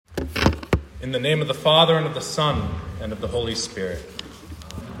In the name of the Father, and of the Son, and of the Holy Spirit.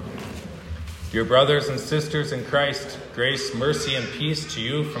 Dear brothers and sisters in Christ, grace, mercy, and peace to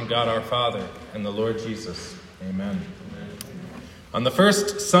you from God our Father and the Lord Jesus. Amen. On the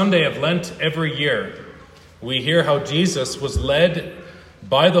first Sunday of Lent every year, we hear how Jesus was led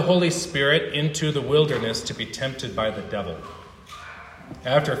by the Holy Spirit into the wilderness to be tempted by the devil.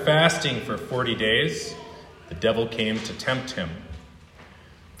 After fasting for 40 days, the devil came to tempt him.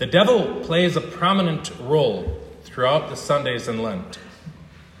 The devil plays a prominent role throughout the Sundays in Lent.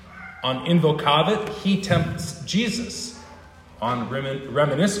 On Invocavit, he tempts Jesus. On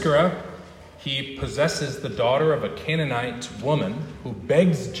Reminiscere, he possesses the daughter of a Canaanite woman who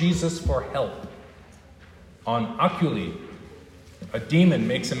begs Jesus for help. On Oculi, a demon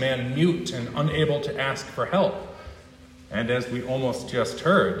makes a man mute and unable to ask for help. And as we almost just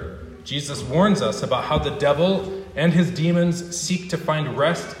heard, Jesus warns us about how the devil and his demons seek to find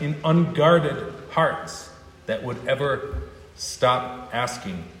rest in unguarded hearts that would ever stop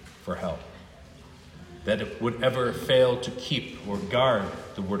asking for help, that it would ever fail to keep or guard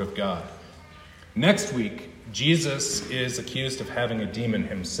the Word of God. Next week, Jesus is accused of having a demon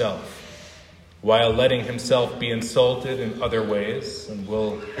himself, while letting himself be insulted in other ways, and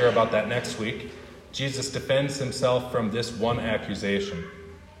we'll hear about that next week. Jesus defends himself from this one accusation.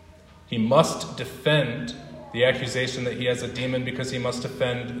 He must defend the accusation that he has a demon because he must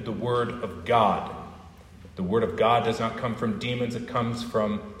defend the Word of God. The Word of God does not come from demons, it comes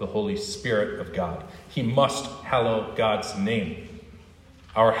from the Holy Spirit of God. He must hallow God's name.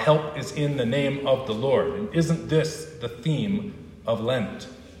 Our help is in the name of the Lord. And isn't this the theme of Lent?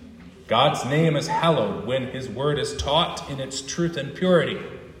 God's name is hallowed when his word is taught in its truth and purity.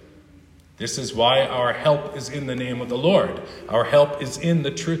 This is why our help is in the name of the Lord. Our help is in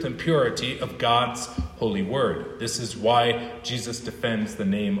the truth and purity of God's holy word. This is why Jesus defends the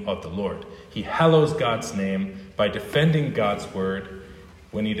name of the Lord. He hallows God's name by defending God's word.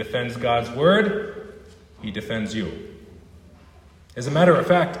 When he defends God's word, he defends you. As a matter of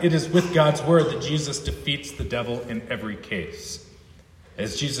fact, it is with God's word that Jesus defeats the devil in every case.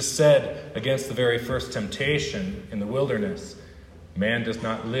 As Jesus said against the very first temptation in the wilderness, man does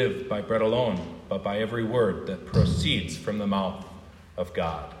not live by bread alone, but by every word that proceeds from the mouth of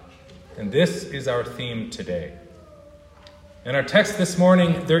God. And this is our theme today. In our text this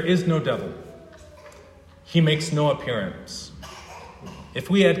morning, there is no devil. He makes no appearance. If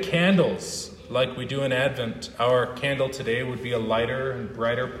we had candles like we do in Advent, our candle today would be a lighter and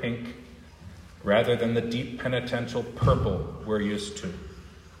brighter pink rather than the deep penitential purple we're used to.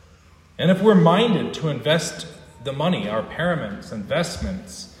 And if we're minded to invest the money, our paraments and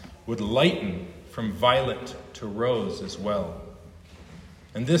vestments would lighten from violet to rose as well.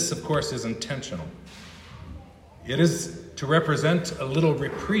 And this, of course, is intentional. It is to represent a little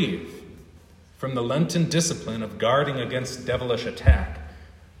reprieve from the Lenten discipline of guarding against devilish attack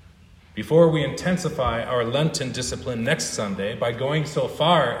before we intensify our Lenten discipline next Sunday by going so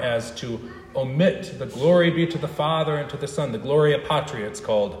far as to omit the glory be to the Father and to the Son, the Gloria Patri it's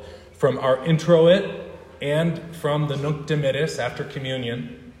called, from our introit and from the Nunc Dimittis after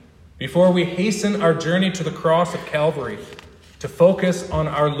communion, before we hasten our journey to the cross of Calvary to focus on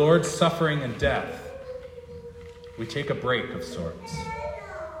our Lord's suffering and death, we take a break of sorts.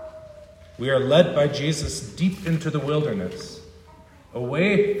 We are led by Jesus deep into the wilderness,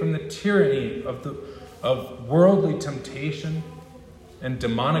 away from the tyranny of worldly temptation and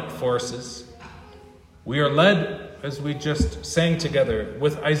demonic forces. We are led, as we just sang together,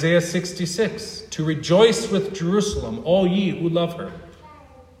 with Isaiah 66, to rejoice with Jerusalem, all ye who love her,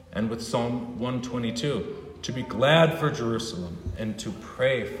 and with Psalm 122, to be glad for Jerusalem and to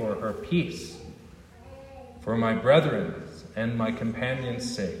pray for her peace. For my brethren's and my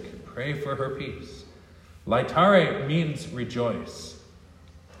companions' sake, pray for her peace. Laetare means rejoice.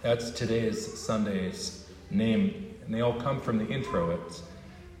 That's today's Sunday's name, and they all come from the introits.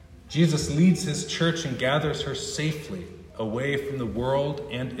 Jesus leads his church and gathers her safely away from the world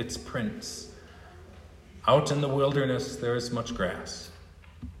and its prince. Out in the wilderness, there is much grass.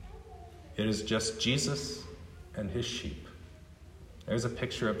 It is just Jesus and his sheep. There's a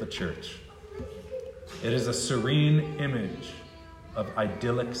picture of the church. It is a serene image of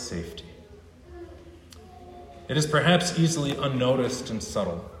idyllic safety. It is perhaps easily unnoticed and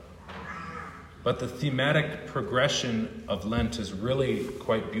subtle, but the thematic progression of Lent is really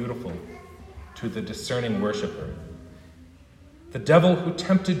quite beautiful to the discerning worshiper. The devil who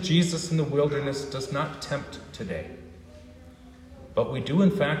tempted Jesus in the wilderness does not tempt today. But we do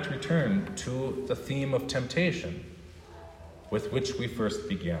in fact return to the theme of temptation with which we first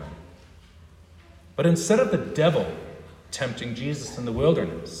began. But instead of the devil tempting Jesus in the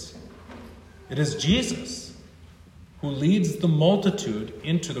wilderness, It is Jesus who leads the multitude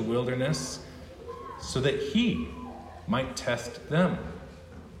into the wilderness so that he might test them.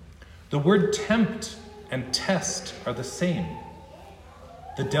 The word tempt and test are the same.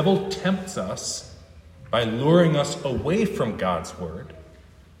 The devil tempts us by luring us away from God's word.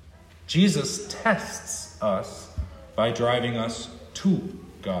 Jesus tests us by driving us to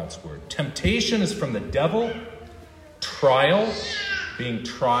God's word. Temptation is from the devil. Trial, being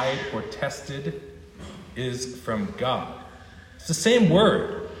tried or tested, is from God. It's the same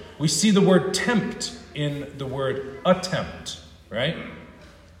word. We see the word tempt in the word attempt, right?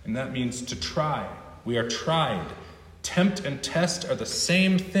 And that means to try. We are tried. Tempt and test are the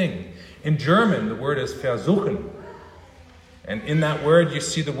same thing. In German, the word is versuchen. And in that word, you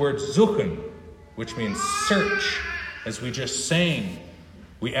see the word suchen, which means search. As we just sang,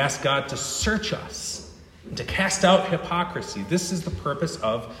 we ask God to search us and to cast out hypocrisy. This is the purpose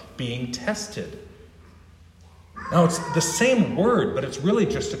of being tested. Now, it's the same word, but it's really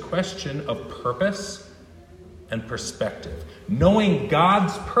just a question of purpose and perspective. Knowing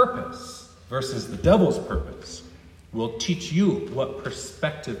God's purpose versus the devil's purpose will teach you what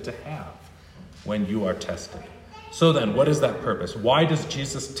perspective to have when you are tested. So then, what is that purpose? Why does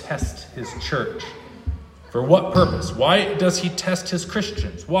Jesus test his church? For what purpose? Why does he test his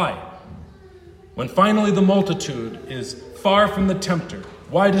Christians? Why? When finally the multitude is far from the tempter,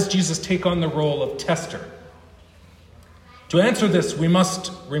 why does Jesus take on the role of tester? To answer this, we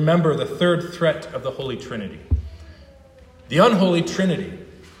must remember the third threat of the Holy Trinity. The unholy Trinity.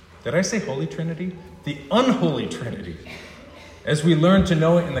 Did I say Holy Trinity? The unholy Trinity, as we learn to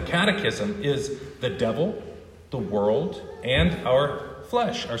know it in the Catechism, is the devil, the world, and our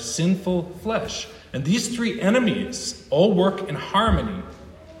flesh, our sinful flesh. And these three enemies all work in harmony.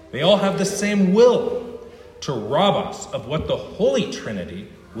 They all have the same will to rob us of what the Holy Trinity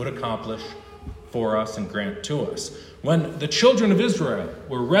would accomplish for us and grant to us. When the children of Israel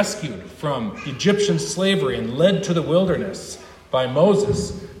were rescued from Egyptian slavery and led to the wilderness by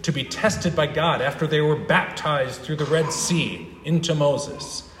Moses to be tested by God after they were baptized through the Red Sea into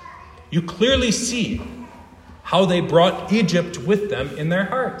Moses, you clearly see how they brought Egypt with them in their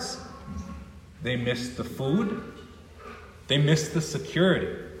hearts. They missed the food. They missed the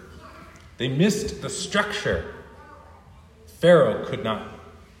security. They missed the structure. Pharaoh could not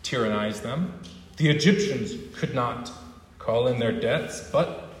tyrannize them. The Egyptians could not call in their debts,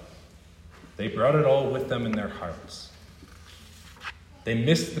 but they brought it all with them in their hearts. They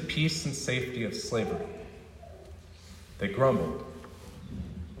missed the peace and safety of slavery. They grumbled.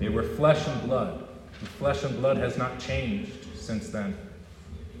 They were flesh and blood. And flesh and blood has not changed since then.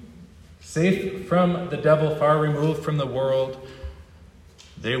 Safe from the devil, far removed from the world,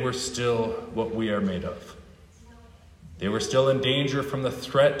 they were still what we are made of. They were still in danger from the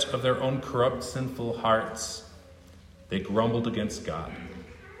threat of their own corrupt, sinful hearts. They grumbled against God.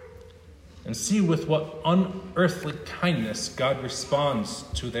 And see with what unearthly kindness God responds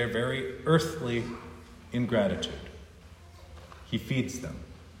to their very earthly ingratitude. He feeds them.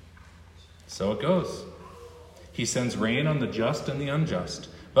 So it goes. He sends rain on the just and the unjust.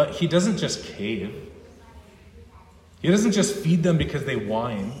 But he doesn't just cave. He doesn't just feed them because they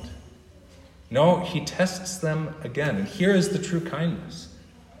whined. No, he tests them again. And here is the true kindness.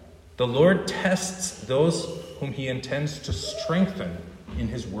 The Lord tests those whom he intends to strengthen in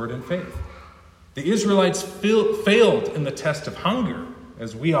his word and faith. The Israelites failed in the test of hunger,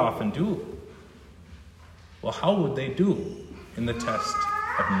 as we often do. Well, how would they do in the test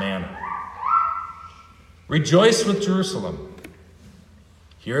of manna? Rejoice with Jerusalem.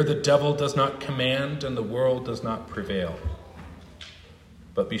 Here the devil does not command and the world does not prevail.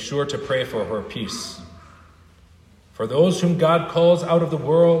 But be sure to pray for her peace. For those whom God calls out of the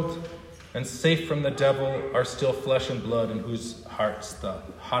world and safe from the devil are still flesh and blood, in whose hearts the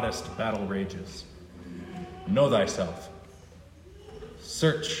hottest battle rages. Know thyself.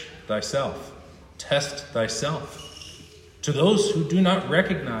 Search thyself. Test thyself. To those who do not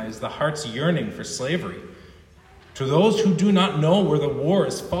recognize the heart's yearning for slavery, to those who do not know where the war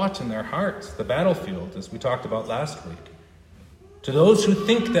is fought in their hearts, the battlefield, as we talked about last week, to those who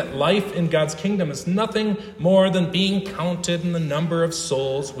think that life in God's kingdom is nothing more than being counted in the number of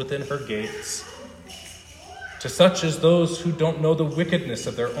souls within her gates, to such as those who don't know the wickedness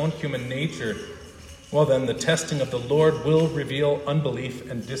of their own human nature, well then the testing of the Lord will reveal unbelief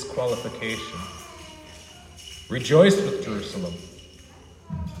and disqualification. Rejoice with Jerusalem,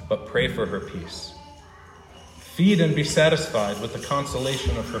 but pray for her peace. Feed and be satisfied with the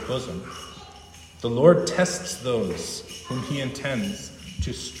consolation of her bosom. The Lord tests those whom he intends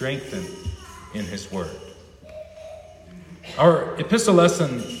to strengthen in his word. Our epistle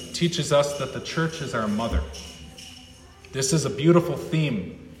lesson teaches us that the church is our mother. This is a beautiful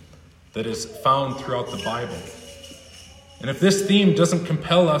theme that is found throughout the Bible. And if this theme doesn't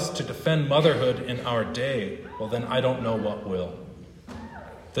compel us to defend motherhood in our day, well, then I don't know what will.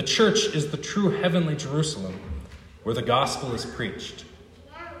 The church is the true heavenly Jerusalem where the gospel is preached.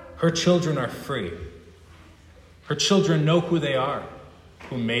 Her children are free. Her children know who they are,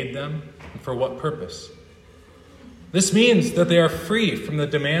 who made them, and for what purpose. This means that they are free from the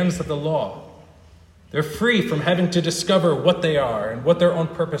demands of the law. They're free from having to discover what they are and what their own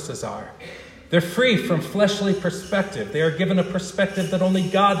purposes are. They're free from fleshly perspective. They are given a perspective that only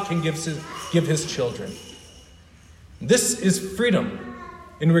God can give his children. This is freedom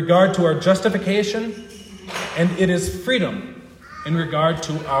in regard to our justification, and it is freedom in regard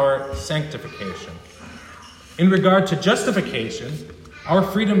to our sanctification. In regard to justification, our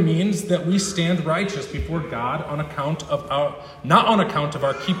freedom means that we stand righteous before God not on account of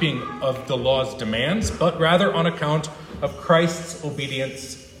our keeping of the law's demands, but rather on account of Christ's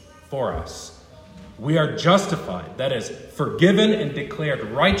obedience for us. We are justified, that is, forgiven and declared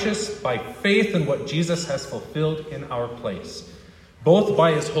righteous by faith in what Jesus has fulfilled in our place, both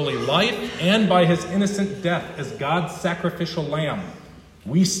by his holy life and by his innocent death as God's sacrificial lamb.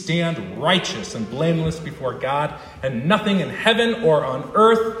 We stand righteous and blameless before God, and nothing in heaven or on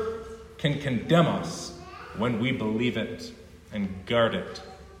earth can condemn us when we believe it and guard it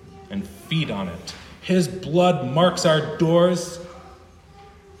and feed on it. His blood marks our doors,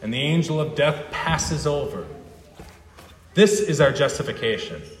 and the angel of death passes over. This is our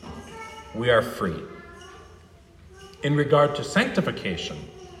justification. We are free. In regard to sanctification,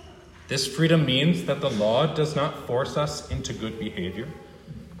 this freedom means that the law does not force us into good behavior.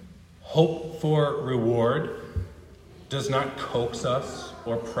 Hope for reward does not coax us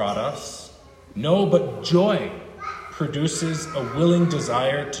or prod us. No, but joy produces a willing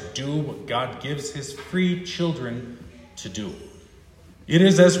desire to do what God gives his free children to do. It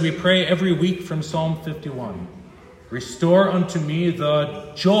is as we pray every week from Psalm 51, "Restore unto me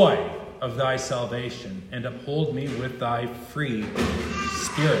the joy of thy salvation, and uphold me with thy free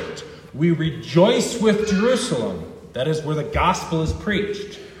spirit." We rejoice with Jerusalem, that is where the gospel is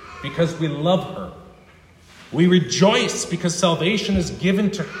preached, because we love her. We rejoice because salvation is given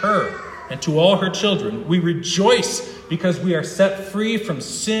to her and to all her children. We rejoice because we are set free from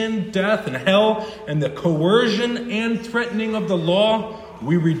sin, death, and hell, and the coercion and threatening of the law.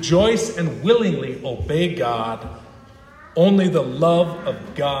 We rejoice and willingly obey God. Only the love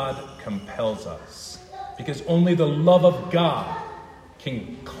of God compels us, because only the love of God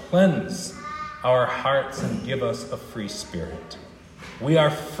can cleanse our hearts and give us a free spirit. We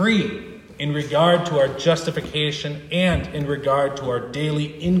are free in regard to our justification and in regard to our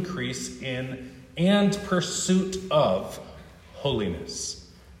daily increase in and pursuit of holiness,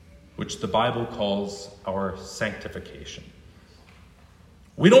 which the Bible calls our sanctification.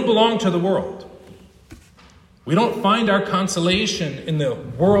 We don't belong to the world. We don't find our consolation in the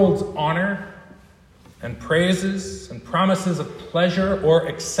world's honor and praises and promises of pleasure or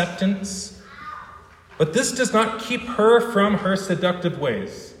acceptance. But this does not keep her from her seductive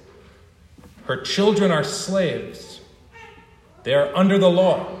ways. Her children are slaves. They are under the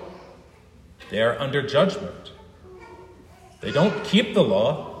law. They are under judgment. They don't keep the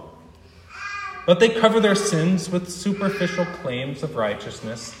law, but they cover their sins with superficial claims of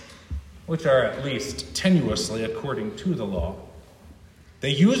righteousness, which are at least tenuously according to the law. They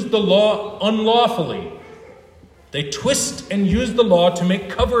use the law unlawfully. They twist and use the law to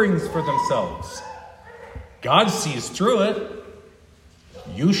make coverings for themselves. God sees through it.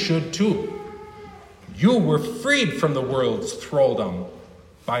 You should too. You were freed from the world's thraldom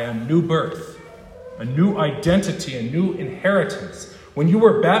by a new birth, a new identity, a new inheritance. When you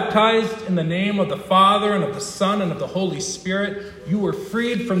were baptized in the name of the Father and of the Son and of the Holy Spirit, you were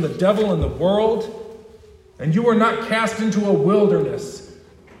freed from the devil and the world, and you were not cast into a wilderness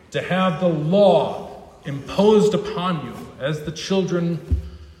to have the law imposed upon you as the children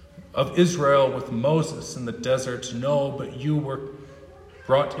of Israel with Moses in the desert. No, but you were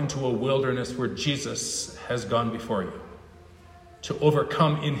brought into a wilderness where Jesus has gone before you to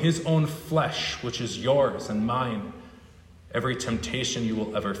overcome in his own flesh, which is yours and mine, every temptation you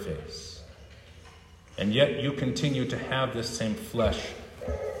will ever face. And yet you continue to have this same flesh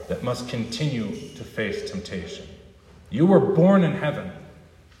that must continue to face temptation. You were born in heaven.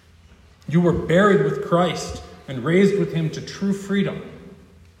 You were buried with Christ and raised with him to true freedom.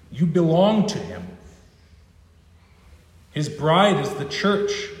 You belong to him. His bride is the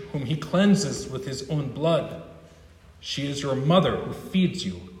church, whom he cleanses with his own blood. She is your mother who feeds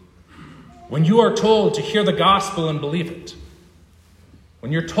you. When you are told to hear the gospel and believe it,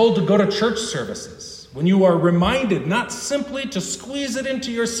 when you're told to go to church services, when you are reminded not simply to squeeze it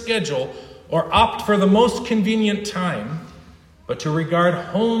into your schedule or opt for the most convenient time, but to regard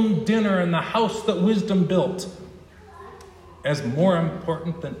home dinner and the house that wisdom built as more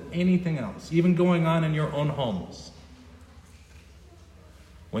important than anything else, even going on in your own homes.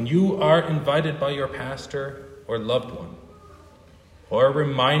 When you are invited by your pastor or loved one, or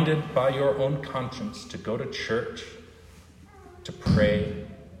reminded by your own conscience to go to church, to pray,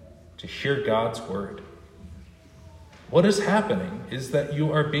 to hear God's word, what is happening is that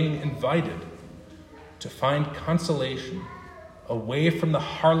you are being invited to find consolation away from the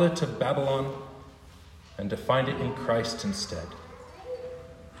harlot of Babylon and to find it in Christ instead.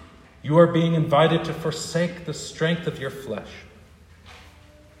 You are being invited to forsake the strength of your flesh,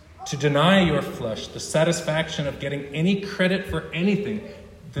 to deny your flesh the satisfaction of getting any credit for anything,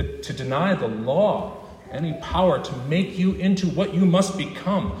 to deny the law any power to make you into what you must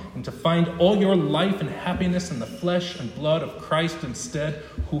become, and to find all your life and happiness in the flesh and blood of Christ instead,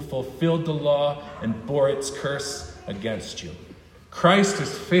 who fulfilled the law and bore its curse against you. Christ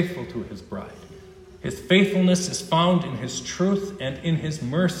is faithful to his bride. His faithfulness is found in his truth and in his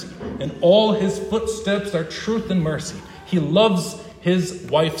mercy, and all his footsteps are truth and mercy. He loves his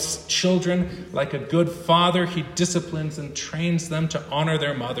wife's children like a good father. He disciplines and trains them to honor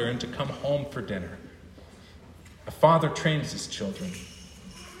their mother and to come home for dinner. A father trains his children.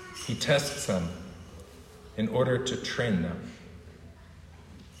 He tests them in order to train them.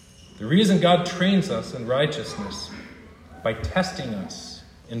 The reason God trains us in righteousness by testing us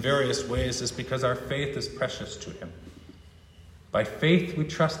in various ways is because our faith is precious to him. By faith, we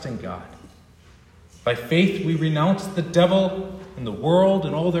trust in God. By faith, we renounce the devil and the world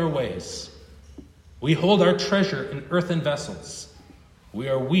and all their ways. We hold our treasure in earthen vessels. We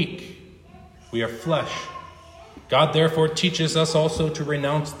are weak. We are flesh. God therefore teaches us also to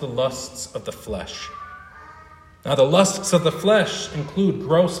renounce the lusts of the flesh. Now, the lusts of the flesh include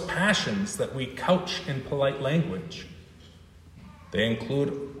gross passions that we couch in polite language. They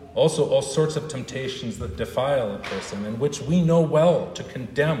include also all sorts of temptations that defile a person and which we know well to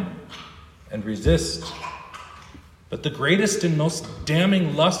condemn and resist. But the greatest and most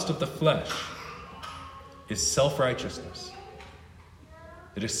damning lust of the flesh is self-righteousness.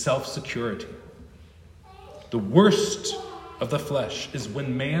 It is self-security. The worst of the flesh is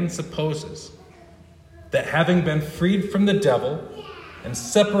when man supposes that having been freed from the devil and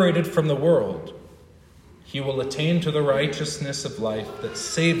separated from the world, he will attain to the righteousness of life that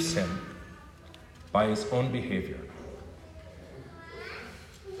saves him by his own behavior.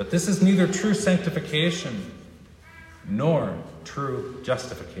 But this is neither true sanctification nor true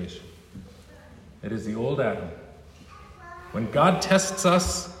justification. It is the old Adam. When God tests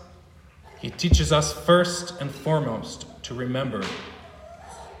us, he teaches us first and foremost to remember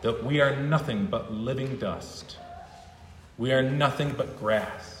that we are nothing but living dust. We are nothing but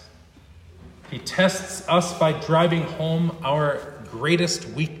grass. He tests us by driving home our greatest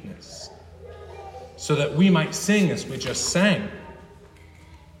weakness so that we might sing as we just sang.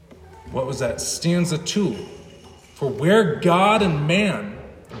 What was that? Stanza 2. For where God and man,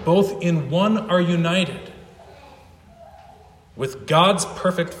 both in one, are united, with God's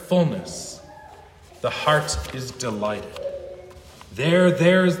perfect fullness, the heart is delighted.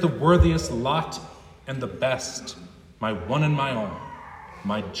 There is the worthiest lot and the best, my one and my own,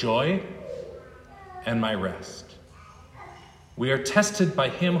 my joy and my rest. We are tested by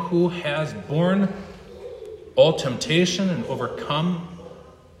him who has borne all temptation and overcome,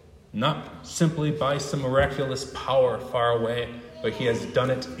 not simply by some miraculous power far away, but he has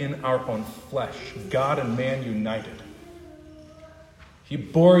done it in our own flesh, God and man united. He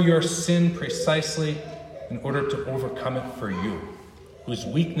bore your sin precisely in order to overcome it for you, whose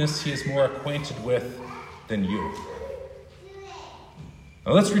weakness he is more acquainted with than you.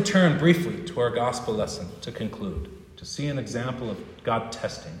 Now let's return briefly to our gospel lesson to conclude, to see an example of God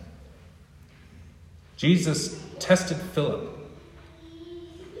testing. Jesus tested Philip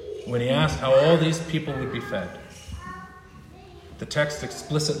when he asked how all these people would be fed. The text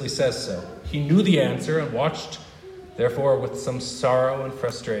explicitly says so. He knew the answer and watched, therefore, with some sorrow and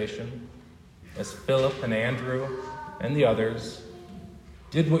frustration, as Philip and Andrew and the others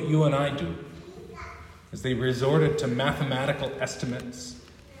did what you and I do, as they resorted to mathematical estimates,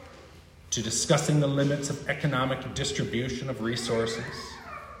 to discussing the limits of economic distribution of resources.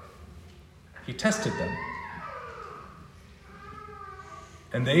 He tested them.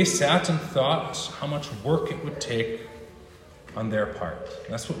 And they sat and thought how much work it would take on their part.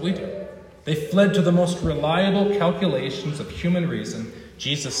 That's what we do. They fled to the most reliable calculations of human reason,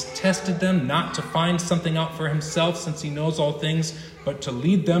 Jesus tested them not to find something out for himself, since he knows all things, but to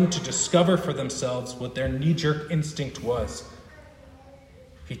lead them to discover for themselves what their knee-jerk instinct was.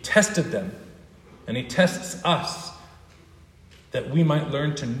 He tested them, and he tests us, that we might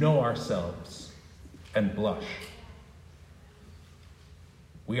learn to know ourselves and blush.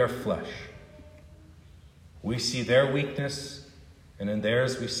 We are flesh. We see their weakness, and in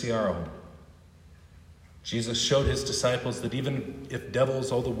theirs we see our own. Jesus showed his disciples that even if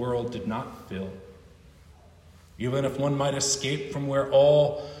devils all the world did not fill, even if one might escape from where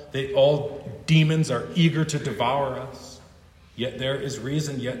all demons are eager to devour us, yet there is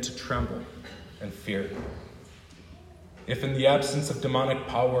reason yet to tremble and fear. If in the absence of demonic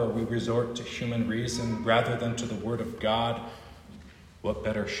power we resort to human reason rather than to the word of God, what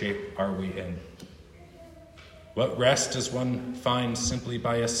better shape are we in? What rest does one find simply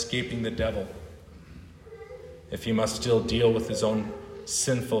by escaping the devil, if he must still deal with his own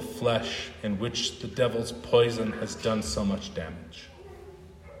sinful flesh, in which the devil's poison has done so much damage?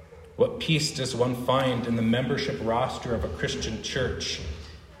 What peace does one find in the membership roster of a Christian church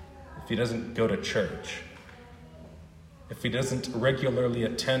if he doesn't go to church, if he doesn't regularly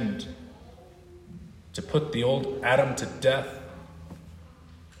attend to put the old Adam to death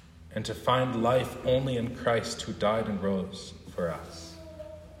and to find life only in Christ, who died and rose for us?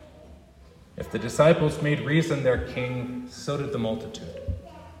 If the disciples made reason their king, so did the multitude.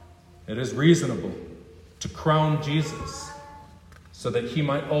 It is reasonable to crown Jesus so that he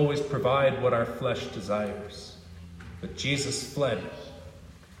might always provide what our flesh desires. But Jesus fled.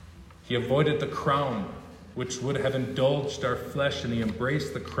 He avoided the crown which would have indulged our flesh, and he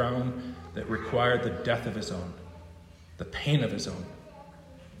embraced the crown that required the death of his own, the pain of his own,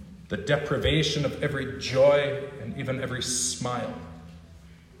 the deprivation of every joy and even every smile.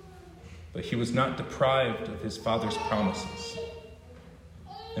 But he was not deprived of his Father's promises.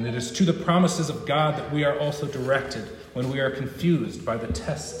 And it is to the promises of God that we are also directed when we are confused by the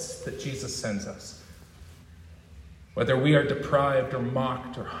tests that Jesus sends us. Whether we are deprived or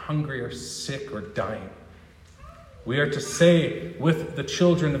mocked or hungry or sick or dying, we are to say with the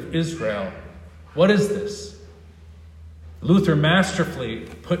children of Israel, "What is this?" Luther masterfully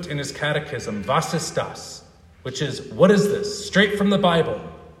put in his catechism, "Was ist das?" which is, "What is this?" Straight from the Bible.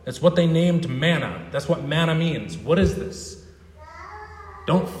 It's what they named manna. That's what manna means. What is this?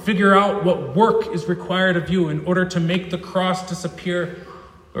 Don't figure out what work is required of you in order to make the cross disappear,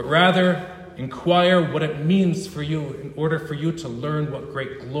 but rather inquire what it means for you in order for you to learn what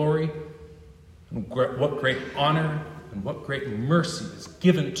great glory and what great honor and what great mercy is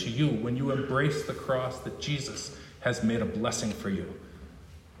given to you when you embrace the cross that Jesus has made a blessing for you.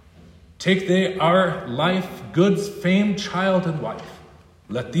 Take they our life, goods, fame, child, and wife.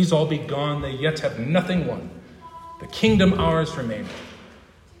 Let these all be gone, they yet have nothing won. The kingdom ours remaineth.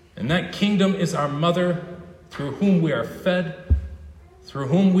 And that kingdom is our mother, through whom we are fed, through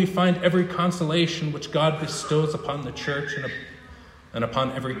whom we find every consolation which God bestows upon the church and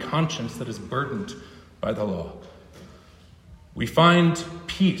upon every conscience that is burdened by the law. We find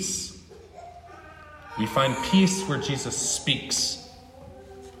peace. We find peace where Jesus speaks.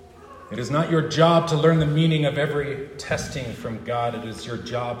 It is not your job to learn the meaning of every testing from God. It is your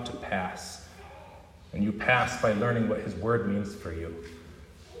job to pass. And you pass by learning what his word means for you.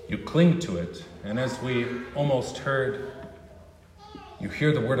 You cling to it, and as we almost heard, you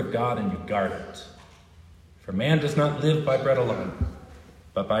hear the word of God and you guard it. For man does not live by bread alone,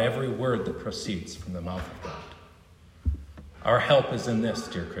 but by every word that proceeds from the mouth of God. Our help is in this,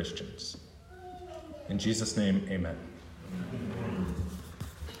 dear Christians. In Jesus' name, amen.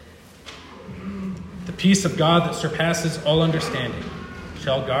 The peace of God that surpasses all understanding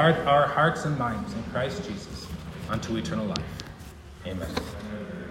shall guard our hearts and minds in Christ Jesus unto eternal life. Amen.